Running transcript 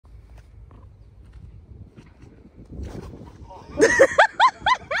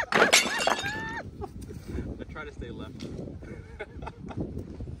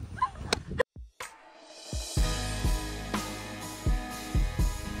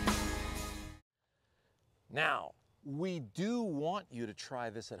Now, we do want you to try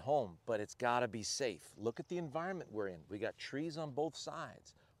this at home, but it's gotta be safe. Look at the environment we're in. We got trees on both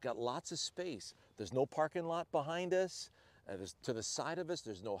sides. We've got lots of space. There's no parking lot behind us. To the side of us,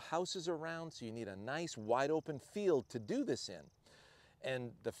 there's no houses around, so you need a nice wide open field to do this in.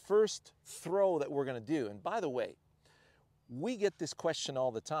 And the first throw that we're gonna do, and by the way, we get this question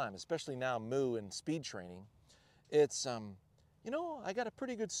all the time, especially now, Moo, in speed training. It's, you know, I got a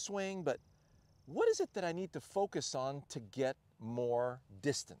pretty good swing, but what is it that I need to focus on to get more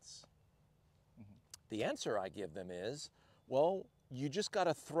distance? The answer I give them is, well, you just got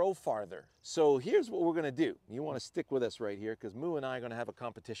to throw farther. So here's what we're going to do. You want to stick with us right here because Moo and I are going to have a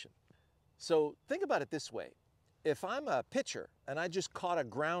competition. So think about it this way. If I'm a pitcher and I just caught a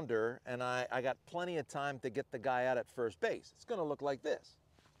grounder and I got plenty of time to get the guy out at first base, it's going to look like this.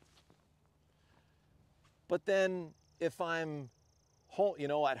 But then if I'm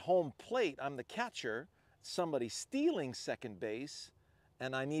at home plate, I'm the catcher, somebody's stealing second base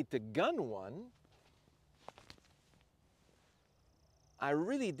and I need to gun one, I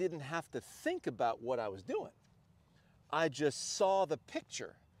really didn't have to think about what I was doing. I just saw the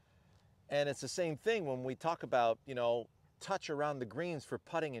picture. And it's the same thing when we talk about, you know, touch around the greens for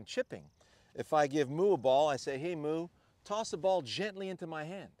putting and chipping. If I give Moo a ball, I say, hey Moo, toss the ball gently into my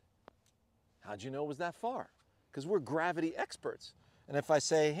hand. How'd you know it was that far? Because we're gravity experts. And if I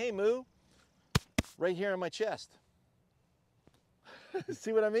say, hey Moo, right here on my chest.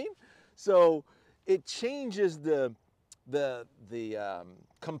 See what I mean? So it changes the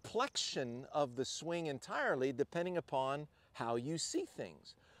complexion of the swing entirely depending upon how you see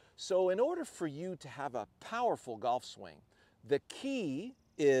things. So in order for you to have a powerful golf swing, the key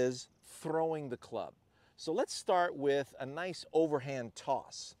is throwing the club. So let's start with a nice overhand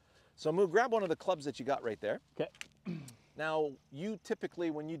toss. So Moo, grab one of the clubs that you got right there. Okay. Now, you typically,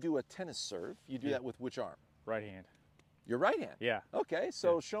 when you do a tennis serve, you do that with which arm? Right hand. Your right hand? Yeah. Okay,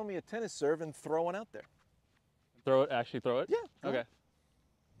 so show me a tennis serve and throw one out there. Throw it, actually throw it? Yeah. Okay.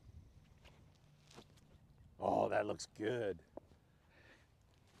 Oh, that looks good.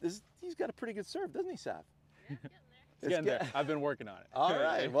 He's got a pretty good serve, doesn't he, Sav? Yeah, getting there. It's getting there. I've been working on it. All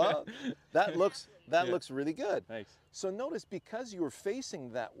right, well, that looks really good. Thanks. So notice, because you were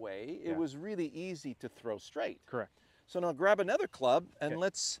facing that way, it was really easy to throw straight. Correct. So now grab another club and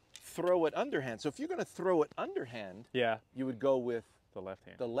let's throw it underhand. So if you're going to throw it underhand, you would go with the left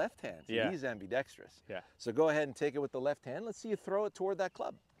hand. The left hand. So he's ambidextrous. Yeah. So go ahead and take it with the left hand. Let's see you throw it toward that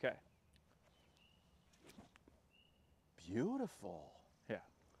club. Okay. Beautiful. Yeah.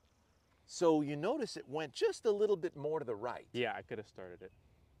 So you notice it went just a little bit more to the right. Yeah, I could have started it.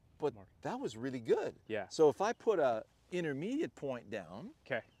 But that was really good. Yeah. So if I put a intermediate point down,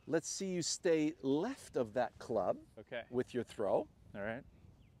 okay, let's see you stay left of that club with your throw. All right.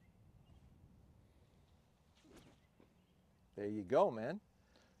 There you go, man.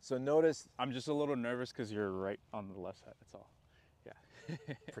 So notice. I'm just a little nervous because you're right on the left side, that's all.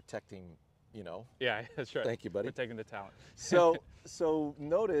 Yeah. Protecting, you know. Yeah, that's right. Thank you, buddy. Protecting the talent. So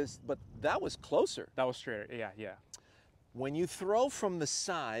notice, but that was closer. That was straighter, yeah. When you throw from the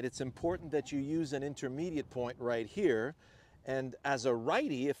side, it's important that you use an intermediate point right here. And as a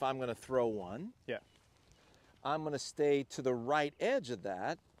righty, if I'm going to throw one, I'm going to stay to the right edge of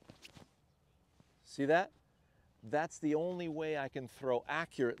that. See that? That's the only way I can throw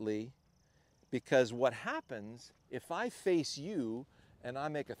accurately, because what happens if I face you and I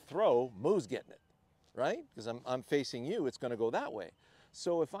make a throw, Moo's getting it, right? Because I'm facing you, it's going to go that way.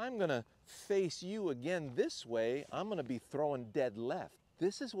 So if I'm going to face you again this way, I'm going to be throwing dead left.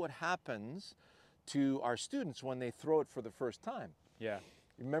 This is what happens to our students when they throw it for the first time. Yeah.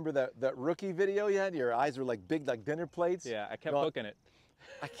 Remember that rookie video you had? Your eyes were like big, like dinner plates. Yeah, I kept hooking it.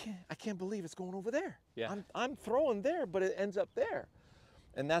 I can't believe it's going over there. Yeah. I'm throwing there, but it ends up there.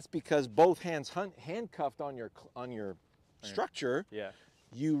 And that's because both hands handcuffed on your structure. Yeah.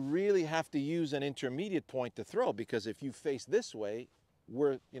 You really have to use an intermediate point to throw, because if you face this way,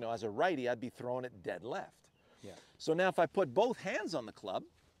 as a righty, I'd be throwing it dead left. Yeah. So now if I put both hands on the club,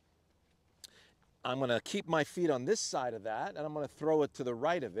 I'm going to keep my feet on this side of that, and I'm going to throw it to the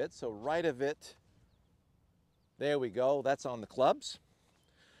right of it. So right of it, there we go, that's on the clubs.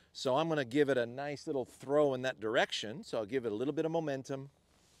 So I'm going to give it a nice little throw in that direction. So I'll give it a little bit of momentum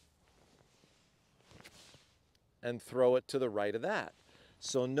and throw it to the right of that.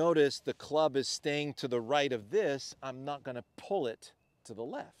 So notice the club is staying to the right of this. I'm not going to pull it to the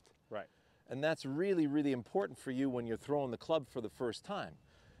left. Right. And that's really, really important for you when you're throwing the club for the first time.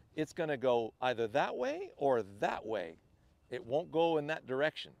 It's going to go either that way or that way. It won't go in that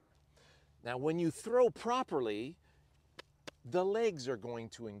direction. Now, when you throw properly, the legs are going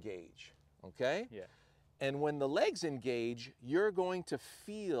to engage, okay? Yeah. And when the legs engage, you're going to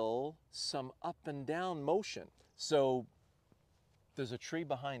feel some up and down motion. So there's a tree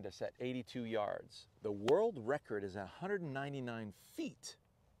behind us at 82 yards. The world record is at 199 feet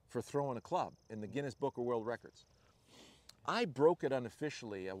for throwing a club in the Guinness Book of World Records. I broke it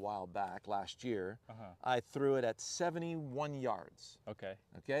unofficially a while back, last year. I threw it at 71 yards. Okay.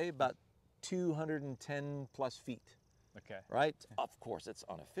 Okay, about 210 plus feet. Okay. Right? Of course, it's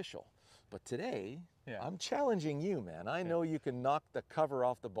unofficial. But today, I'm challenging you, man. I know you can knock the cover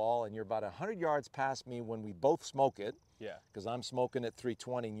off the ball, and you're about 100 yards past me when we both smoke it. Yeah. Because I'm smoking at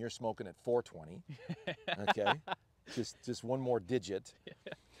 320 and you're smoking at 420. Okay. Just one more digit.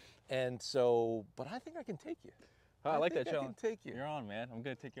 And so, but I think I can take you. Oh, I like that challenge. I can take you. You're on, man. I'm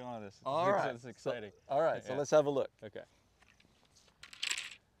going to take you on this. All right. It's exciting. So, all right. So let's have a look. Okay.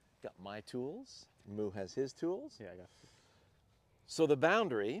 Got my tools. Moo has his tools. Yeah, I got it. So the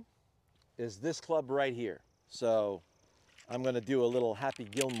boundary is this club right here. So I'm going to do a little Happy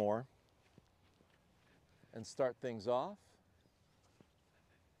Gilmore and start things off.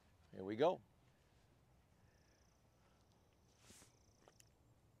 Here we go.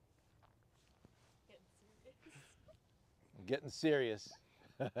 Getting serious.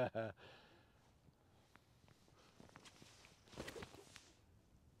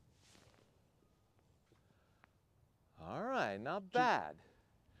 All right, not bad.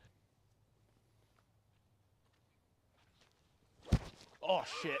 Oh,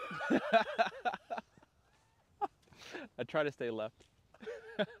 shit. I try to stay left.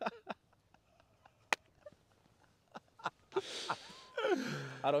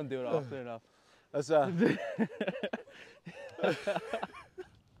 I don't do it often enough. That's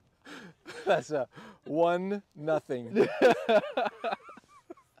that's a 1-0.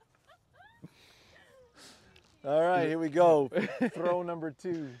 All right, here we go. Throw number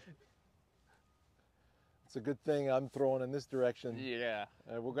 2. It's a good thing I'm throwing in this direction. Yeah.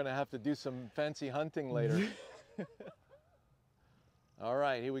 We're going to have to do some fancy hunting later. All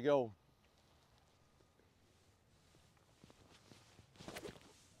right, here we go.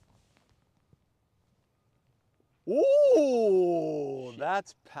 Ooh,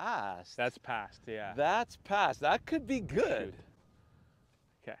 that's passed. That's passed, yeah. That's passed. That could be good.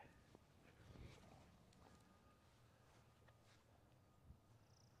 Okay.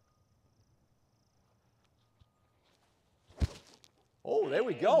 Oh, there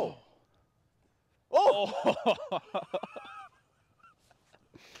we go. Oh!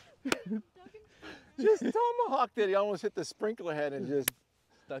 Just tomahawked it. He almost hit the sprinkler head and just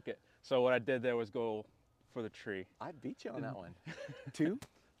stuck it. So what I did there was go for the tree. I beat you on that one. 2-0.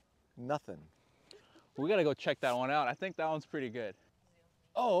 We got to go check that one out. I think that one's pretty good.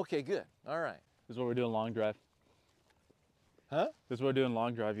 Oh, okay, good. All right. This is what we're doing long drive. Huh? This is what we're doing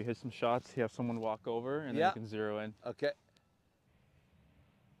long drive. You hit some shots, you have someone walk over, and then you can zero in. Okay.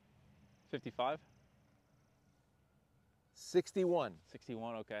 55? 61.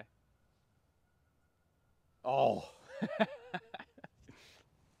 61, okay. Oh.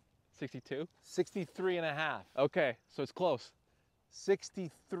 62? 63.5. Okay, so it's close.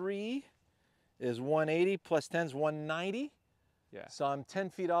 63 is 180 plus 10 is 190. Yeah. So I'm 10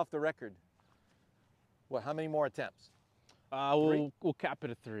 feet off the record. What, how many more attempts? We'll cap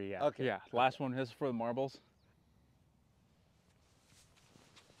it at 3, yeah. Okay. Yeah, last one is for the marbles.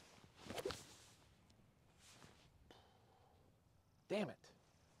 Damn it.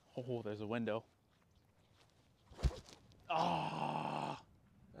 Oh, there's a window. Ah.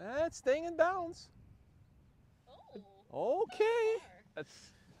 That's staying in bounds. Oh. Okay.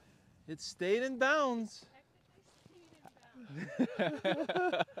 That's. It stayed in bounds. Did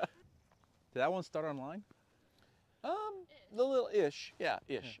that one start online? The little ish. Yeah,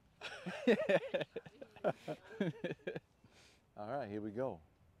 ish. All right, here we go.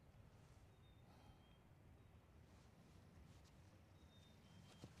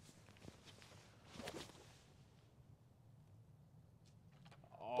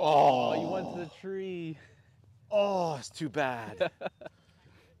 Oh, you went to the tree. Oh, it's too bad.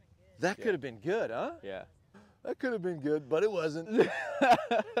 That could have been good, huh? Yeah. That could have been good, but it wasn't. All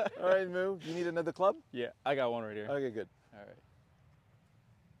right, Moo, you need another club? Yeah, I got one right here. Okay, good. All right.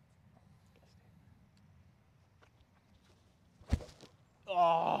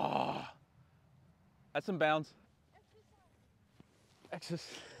 Oh, that's some bounds. X's.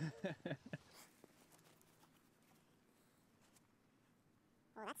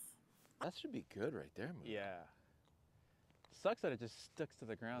 That should be good right there, Moo. Yeah. Sucks that it just sticks to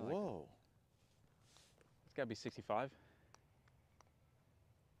the ground. Whoa. Like, it's got to be 65.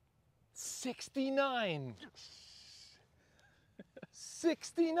 69.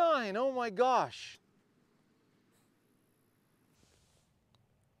 69, oh my gosh.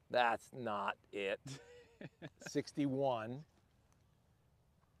 That's not it. 61.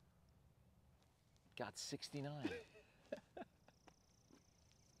 Got 69.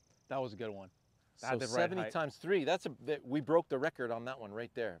 That was a good one. So 70 times 3. We broke the record on that one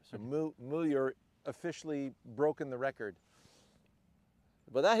right there. So Moo, you're officially broken the record.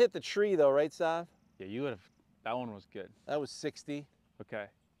 But that hit the tree though, right, Sav? Yeah, you would have. That one was good. That was 60. Okay.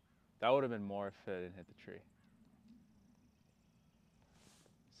 That would have been more if it didn't hit the tree.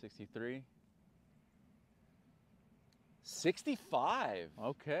 63. 65.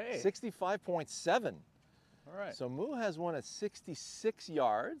 Okay. 65.7. All right. So Moo has one at 66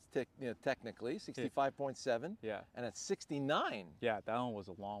 yards, technically, 65.7. Yeah. And at 69. Yeah, that one was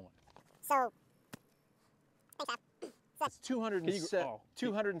a long one. So, It's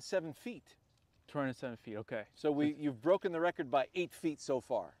 207 feet. 207 feet, okay. So you've broken the record by 8 feet so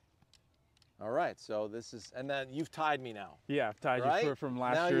far. All right, so this is, and then you've tied me now. Yeah, I've tied right? you from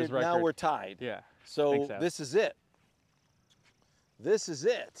last year's record. Now we're tied. Yeah. So Thanks, Ab. this is it. This is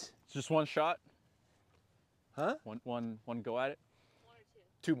it. It's just one shot? Huh? One go at it? 1 or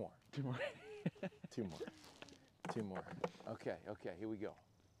 2. 2 more. 2 more. 2 more. 2 more. Okay, here we go.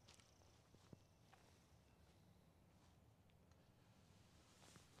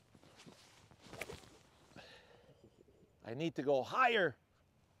 I need to go higher.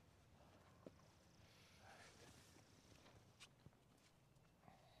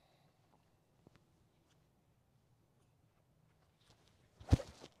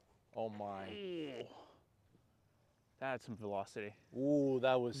 Oh my. That had some velocity. Ooh,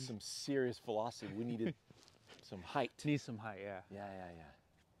 that was some serious velocity. We needed some height. Needs some height, yeah.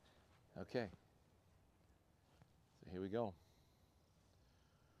 Yeah. Okay. So here we go.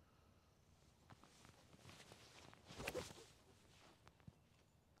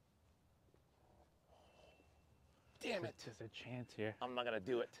 Damn it. There's a chance here. I'm not going to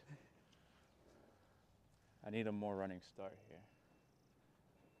do it. I need a more running start here.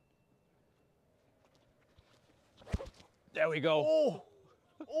 There we go. Oh!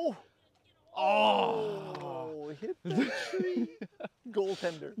 Oh! Oh! Hit the tree.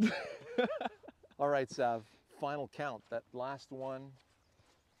 Goaltender. All right, Sav. Final count. That last one.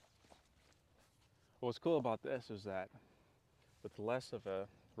 What's cool about this is that with less of a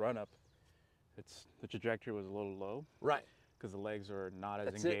run-up, the trajectory was a little low. Right. Because the legs are not as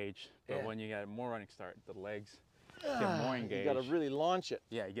That's engaged. It. But Yeah. when you got more running start, the legs get more engaged. You got to really launch it.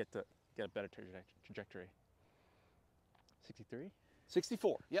 Yeah, you get a better trajectory. 63?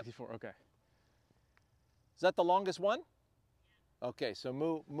 64. Yep. 64, okay. Is that the longest one? Okay, so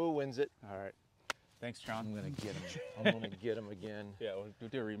Moo wins it. All right. Thanks, Shawn. I'm going to get him. I'm going to get him again. Yeah, we'll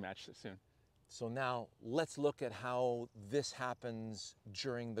do a rematch soon. So now let's look at how this happens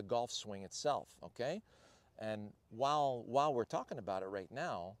during the golf swing itself, okay? And while we're talking about it right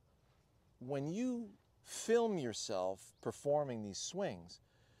now, when you film yourself performing these swings,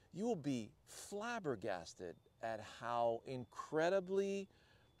 you will be flabbergasted at how incredibly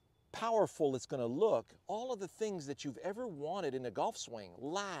powerful it's going to look. All of the things that you've ever wanted in a golf swing,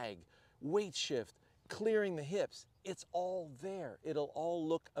 lag, weight shift, clearing the hips, it's all there. It'll all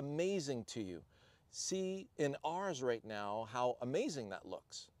look amazing to you. See in ours right now how amazing that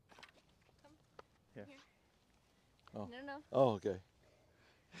looks. Come. Yeah. Here. Oh. No. Oh, okay.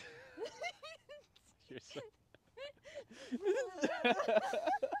 You're so...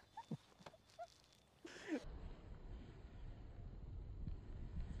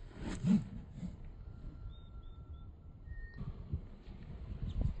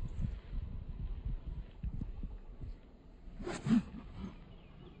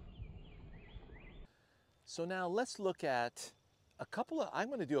 So now let's look at I'm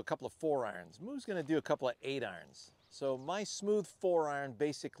going to do a couple of 4-irons. Moo's going to do a couple of 8-irons. So my smooth 4-iron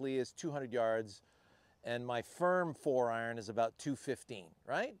basically is 200 yards and my firm 4-iron is about 215,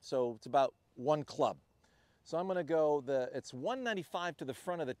 right? So it's about 1 club. So I'm going to go, it's 195 to the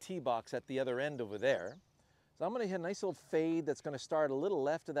front of the tee box at the other end over there. So I'm going to hit a nice little fade that's going to start a little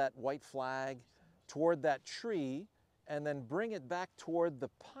left of that white flag toward that tree and then bring it back toward the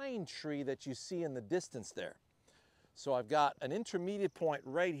pine tree that you see in the distance there. So I've got an intermediate point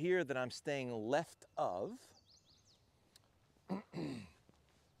right here that I'm staying left of.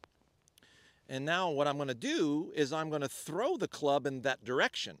 And now what I'm going to do is I'm going to throw the club in that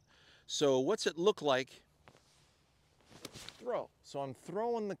direction. So what's it look like? Throw. So I'm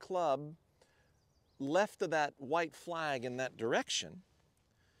throwing the club left of that white flag in that direction.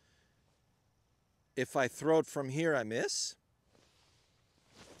 If I throw it from here, I miss.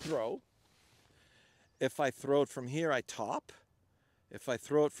 Throw. If I throw it from here, I top. If I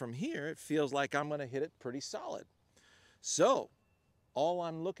throw it from here, it feels like I'm going to hit it pretty solid. So All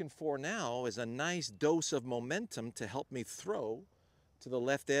I'm looking for now is a nice dose of momentum to help me throw to the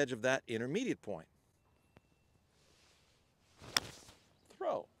left edge of that intermediate point.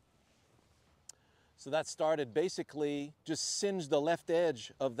 Throw. So that started basically just singed the left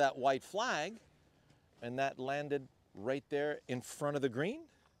edge of that white flag, and that landed right there in front of the green.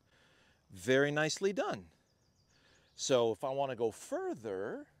 Very nicely done. So if I want to go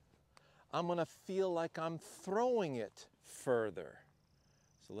further, I'm going to feel like I'm throwing it further.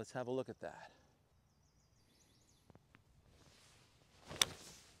 So let's have a look at that.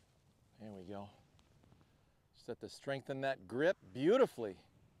 There we go. Just have to strengthen that grip beautifully.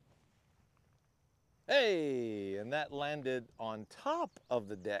 Hey, and that landed on top of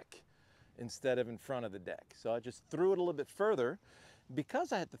the deck instead of in front of the deck. So I just threw it a little bit further.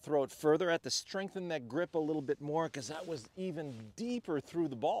 Because I had to throw it further, I had to strengthen that grip a little bit more because that was even deeper through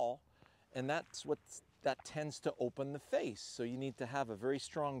the ball. And that tends to open the face. So you need to have a very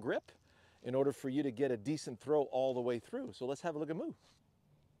strong grip in order for you to get a decent throw all the way through. So let's have a look at move.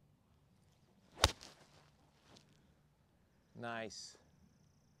 Nice.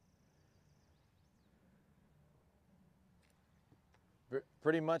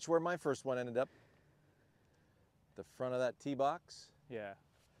 Pretty much where my first one ended up. The front of that tee box. Yeah.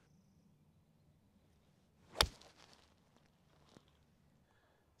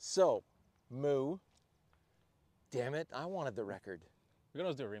 So, Moo, damn it, I wanted the record. We can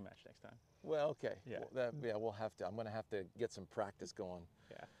always do a rematch next time. Well, okay. Yeah. Well, we'll have to. I'm going to have to get some practice going.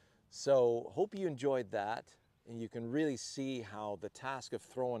 Yeah. So, hope you enjoyed that, and you can really see how the task of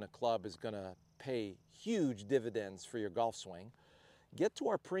throwing a club is going to pay huge dividends for your golf swing. Get to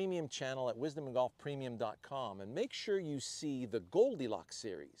our premium channel at wisdomandgolfpremium.com and make sure you see the Goldilocks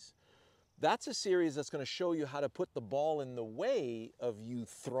series. That's a series that's going to show you how to put the ball in the way of you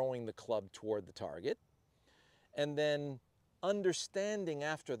throwing the club toward the target. And then understanding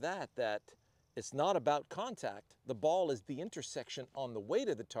after that that it's not about contact. The ball is the intersection on the way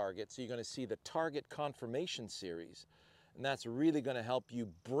to the target. So you're going to see the target confirmation series. And that's really going to help you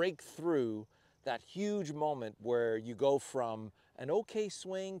break through that huge moment where you go from an okay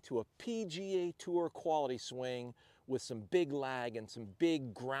swing to a PGA Tour quality swing with some big lag and some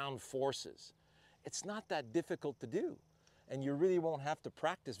big ground forces. It's not that difficult to do, and you really won't have to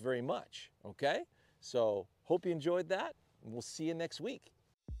practice very much, okay? So hope you enjoyed that, and we'll see you next week.